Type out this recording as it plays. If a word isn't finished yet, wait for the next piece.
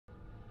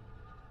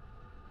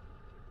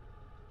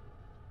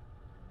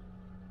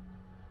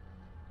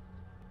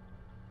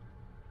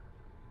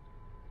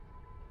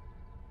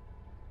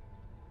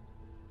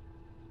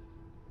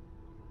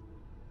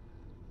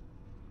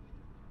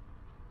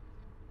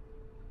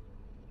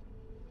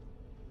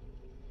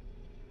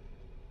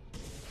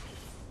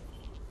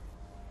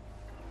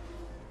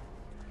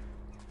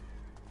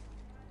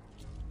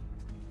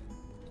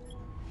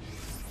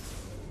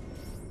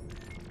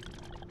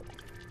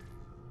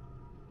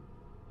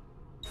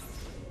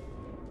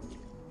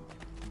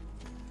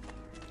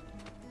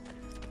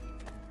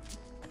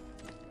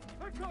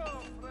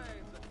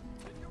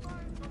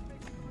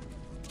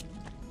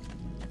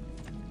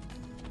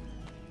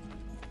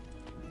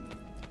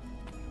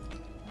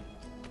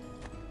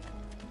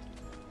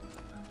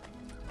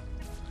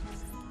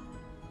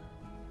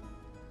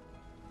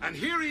And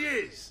here he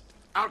is,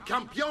 our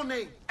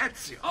campione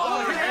Ezio.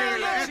 Oh,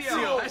 hey,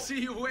 Ezio! I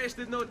see you've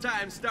wasted no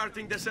time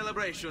starting the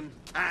celebration.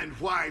 And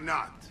why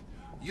not?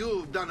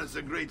 You've done us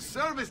a great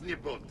service,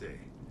 Nipote.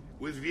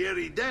 With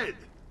Vieri dead,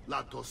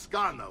 La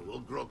Toscana will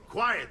grow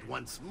quiet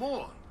once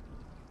more.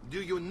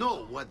 Do you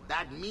know what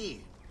that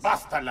means?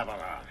 Basta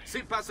lavorare.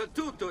 Si passa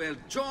tutto il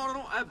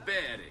giorno a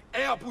bere.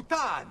 E a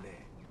puttane!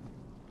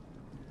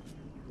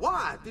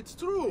 What? It's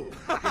true!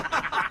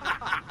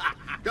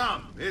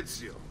 Come,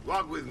 Ezio,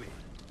 walk with me.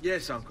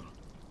 Yes, uncle.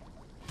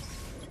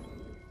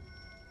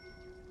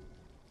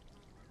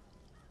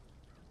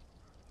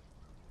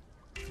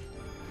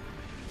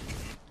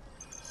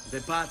 The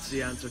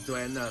Pazzi answer to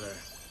another.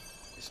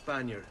 A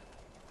Spaniard.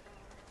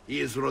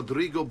 He is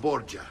Rodrigo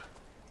Borgia,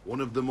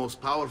 one of the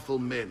most powerful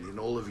men in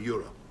all of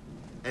Europe,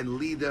 and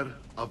leader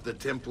of the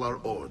Templar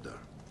Order.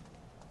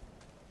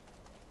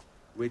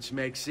 Which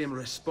makes him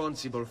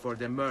responsible for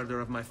the murder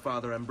of my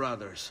father and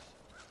brothers.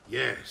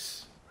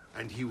 Yes,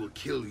 and he will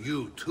kill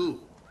you too,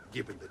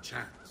 given the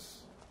chance.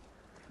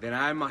 Then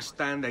I must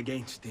stand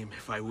against him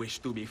if I wish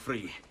to be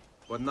free.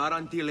 But not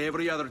until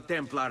every other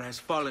Templar has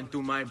fallen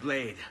to my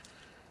blade.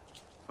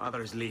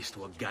 Father's list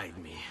will guide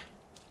me.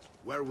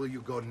 Where will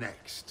you go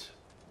next?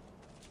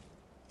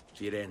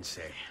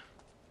 Firenze.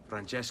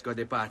 Francesco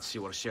de Pazzi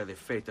will share the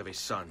fate of his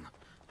son.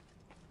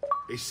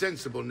 A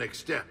sensible next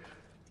step.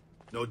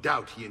 No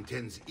doubt he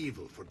intends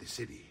evil for the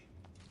city.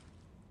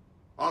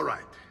 All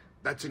right,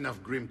 that's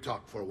enough grim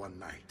talk for one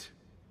night.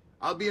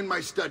 I'll be in my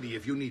study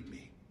if you need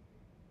me.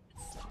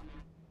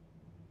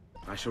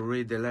 I shall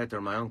read the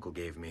letter my uncle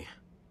gave me.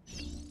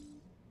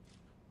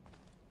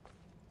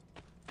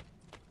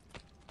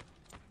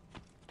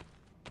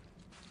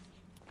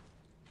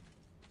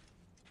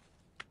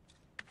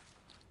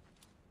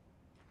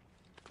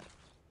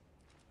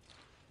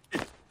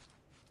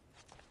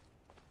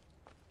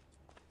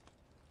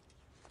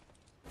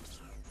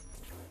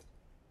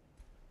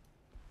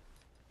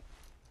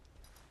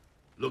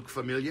 Look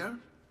familiar?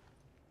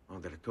 Oh,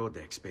 they're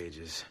codex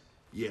pages.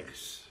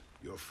 Yes.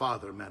 Your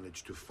father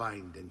managed to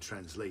find and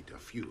translate a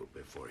few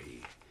before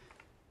he...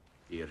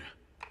 Here.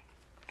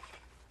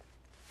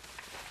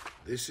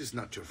 This is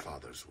not your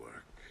father's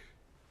work.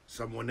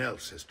 Someone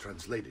else has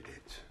translated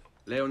it.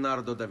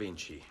 Leonardo da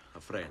Vinci, a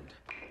friend.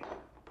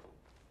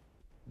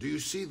 Do you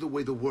see the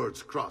way the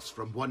words cross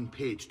from one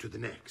page to the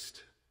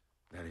next?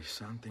 There is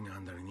something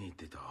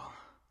underneath it all.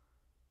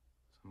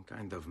 Some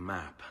kind of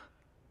map.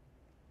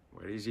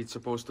 Where is it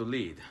supposed to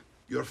lead?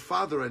 Your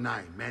father and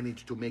I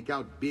managed to make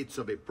out bits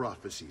of a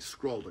prophecy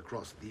scrawled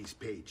across these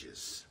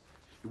pages.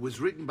 It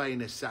was written by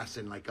an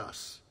assassin like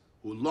us,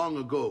 who long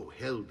ago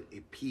held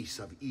a piece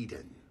of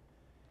Eden.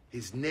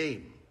 His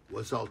name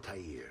was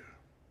Altair.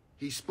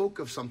 He spoke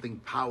of something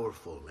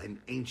powerful and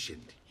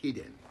ancient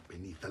hidden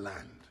beneath the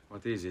land.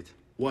 What is it?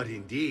 What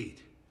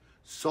indeed?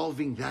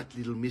 Solving that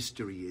little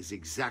mystery is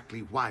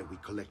exactly why we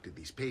collected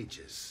these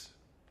pages.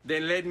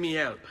 Then let me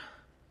help.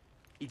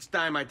 It's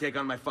time I take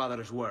on my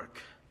father's work.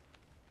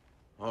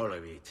 All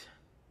of it.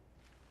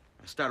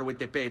 I start with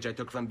the page I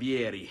took from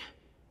Vieri.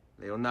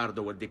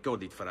 Leonardo will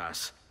decode it for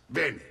us.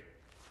 Bene.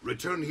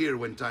 Return here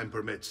when time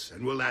permits,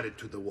 and we'll add it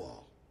to the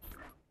wall.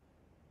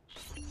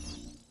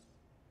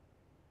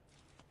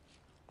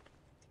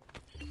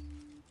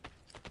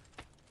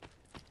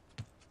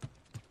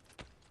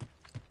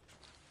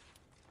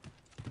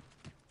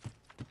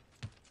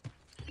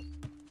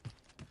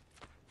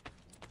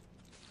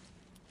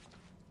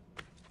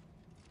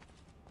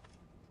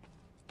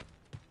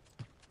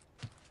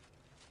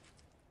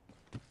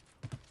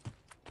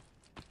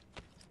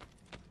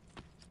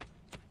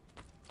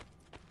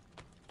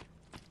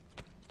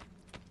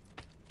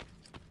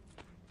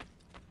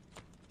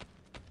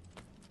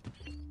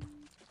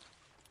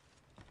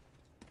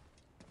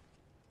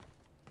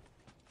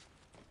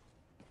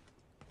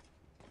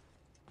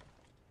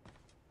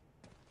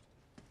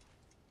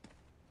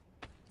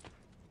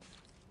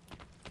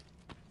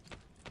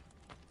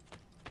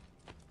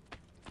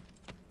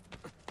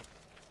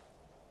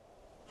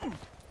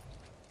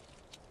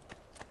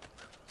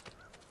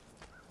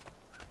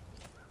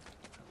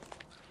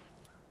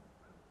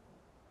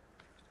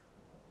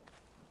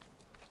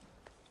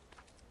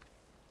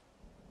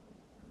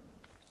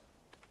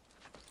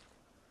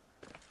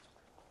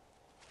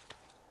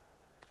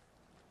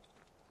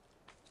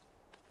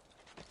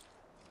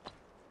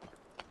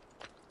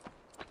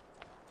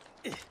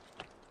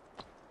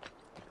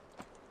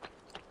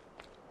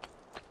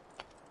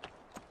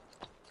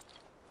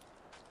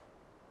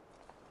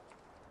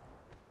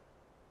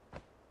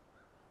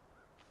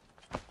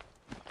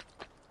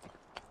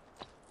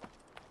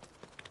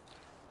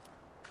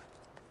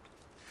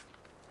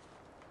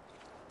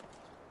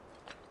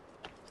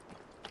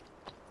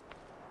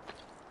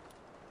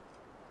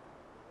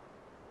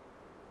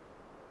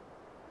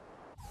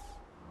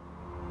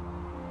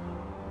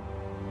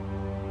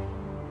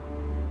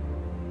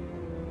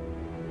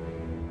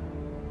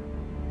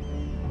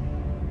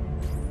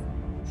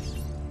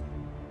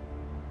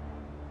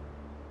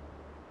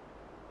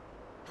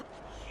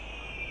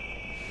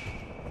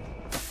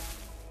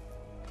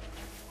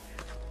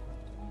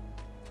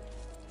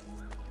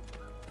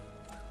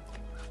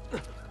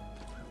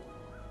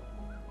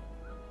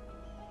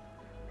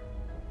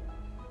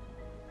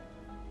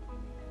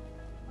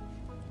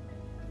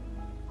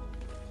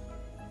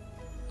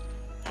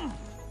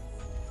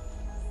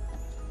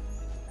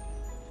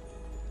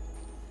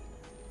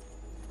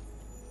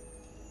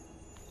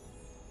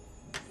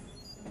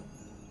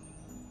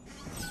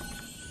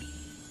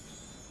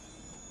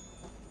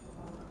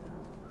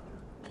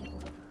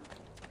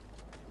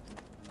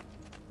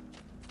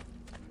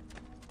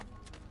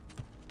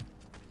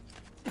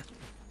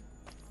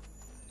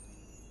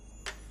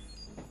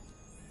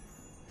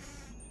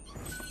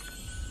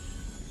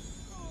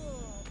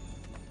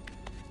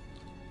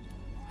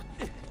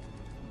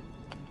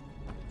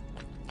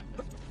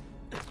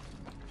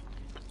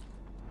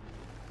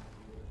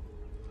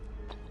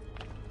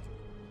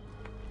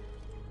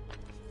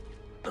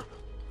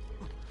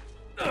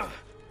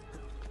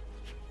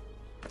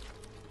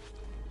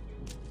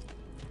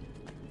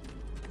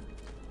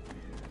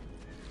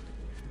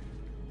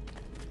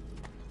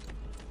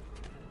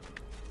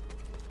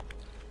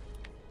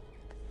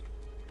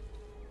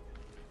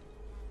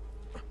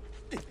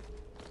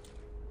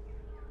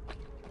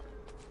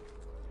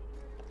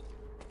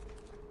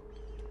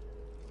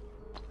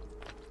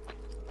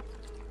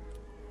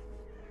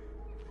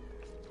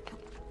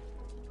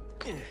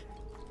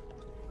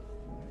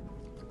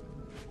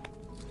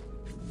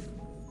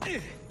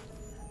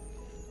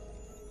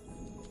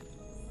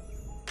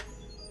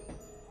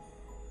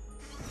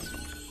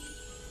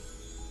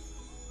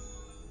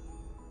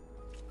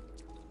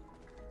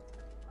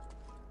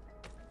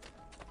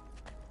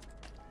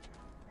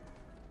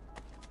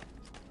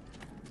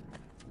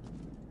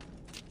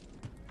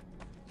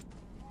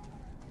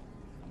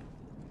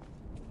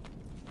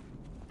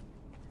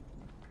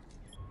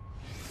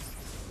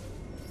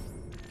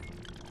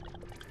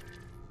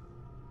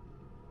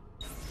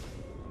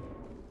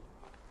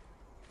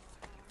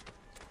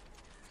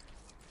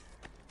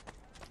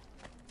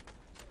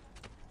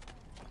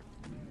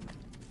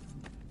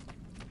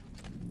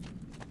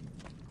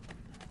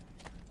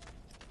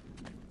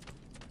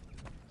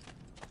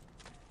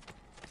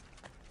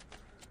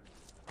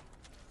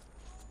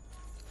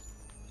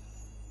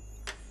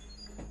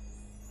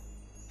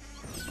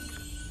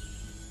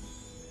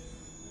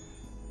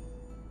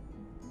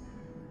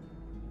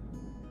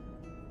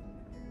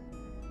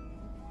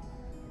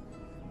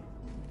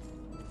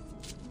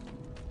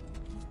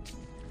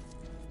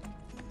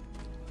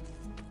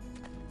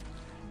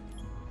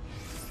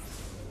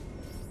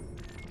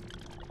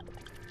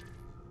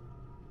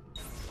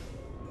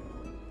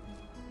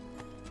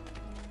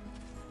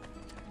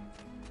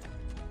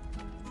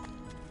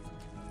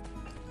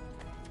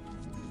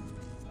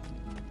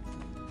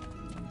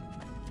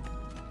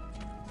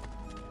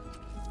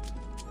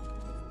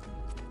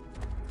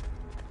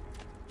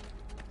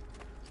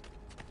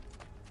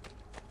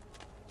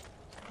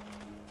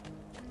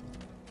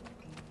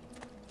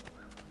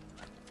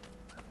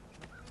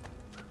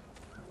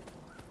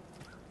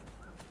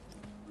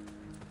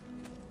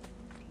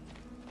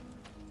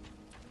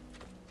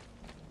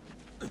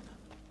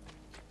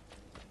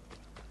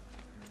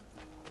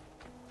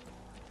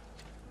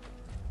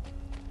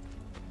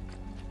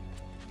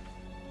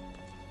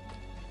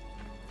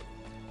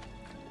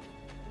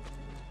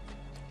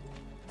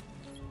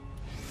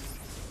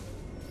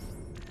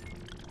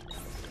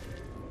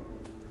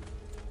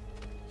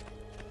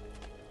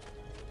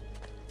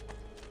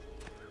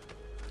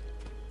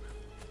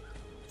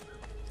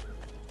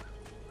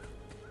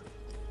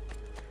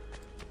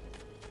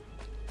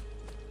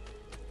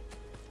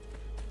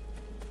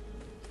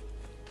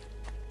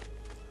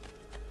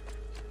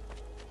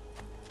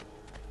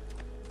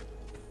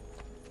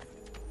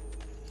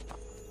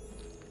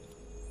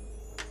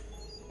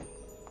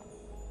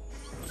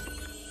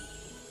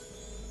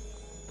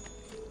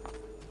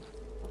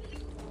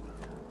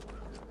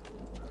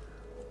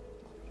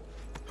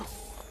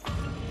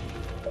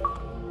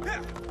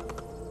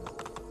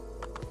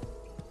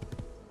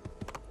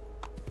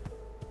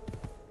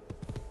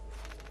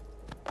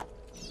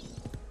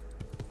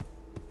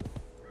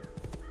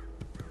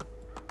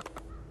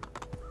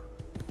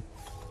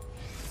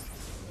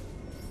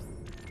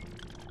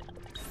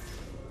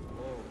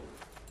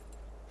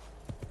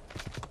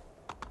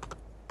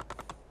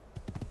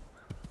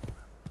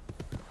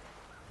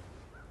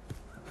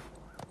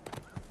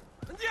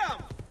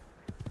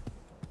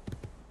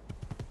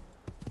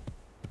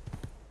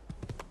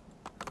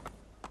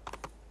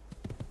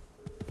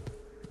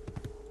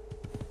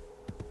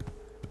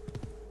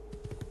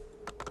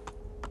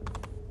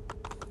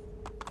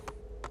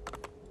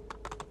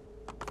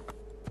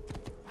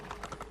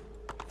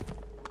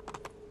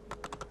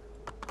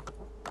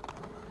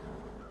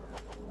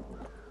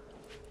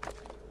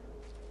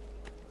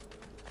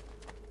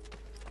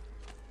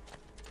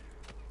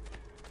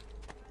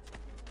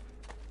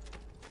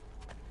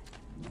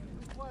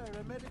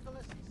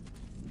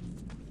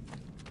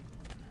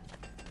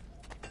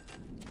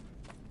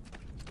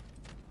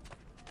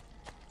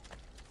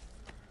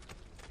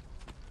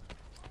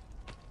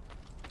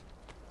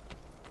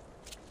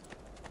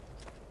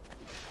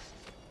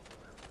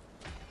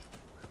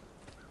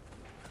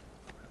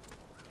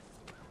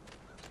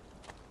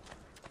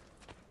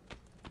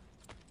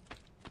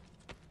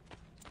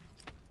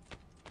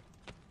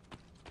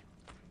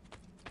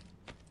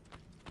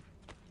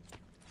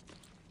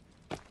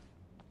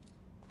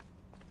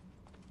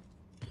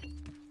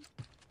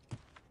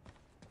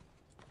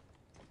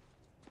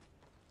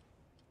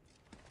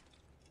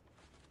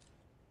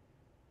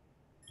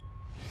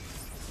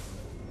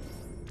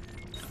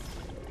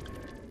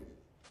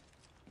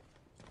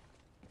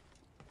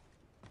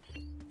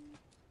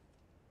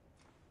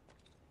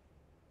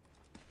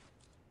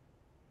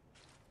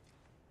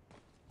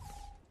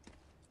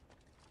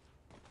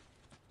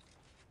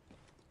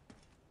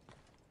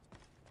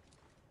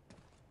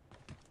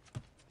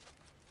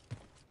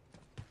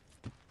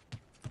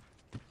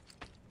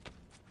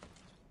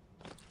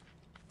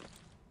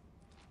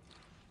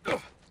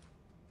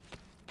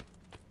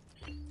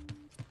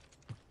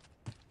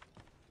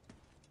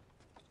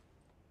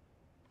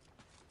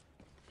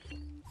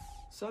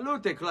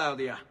 Salute,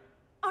 Claudia.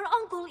 Our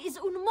uncle is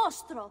un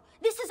mostro.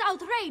 This is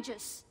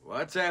outrageous.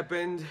 What's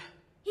happened?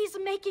 He's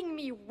making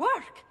me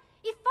work.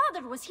 If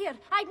Father was here,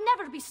 I'd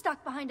never be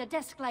stuck behind a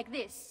desk like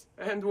this.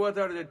 And what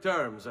are the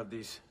terms of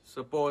this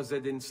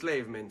supposed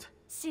enslavement?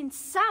 Since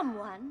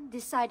someone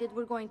decided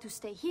we're going to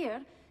stay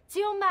here,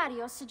 Zio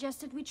Mario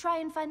suggested we try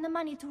and find the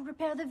money to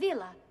repair the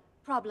villa.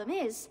 Problem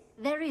is,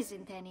 there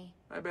isn't any.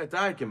 I bet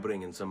I can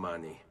bring in some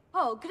money.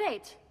 Oh,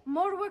 great.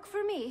 More work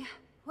for me.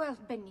 Well,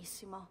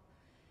 benissimo.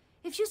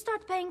 If you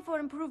start paying for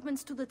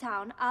improvements to the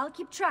town, I'll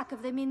keep track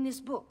of them in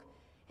this book.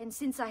 And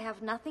since I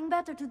have nothing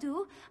better to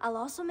do, I'll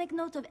also make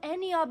note of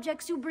any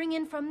objects you bring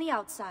in from the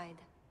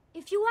outside.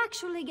 If you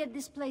actually get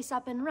this place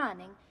up and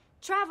running,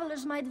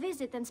 travelers might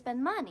visit and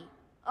spend money.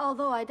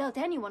 Although I doubt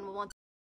anyone will want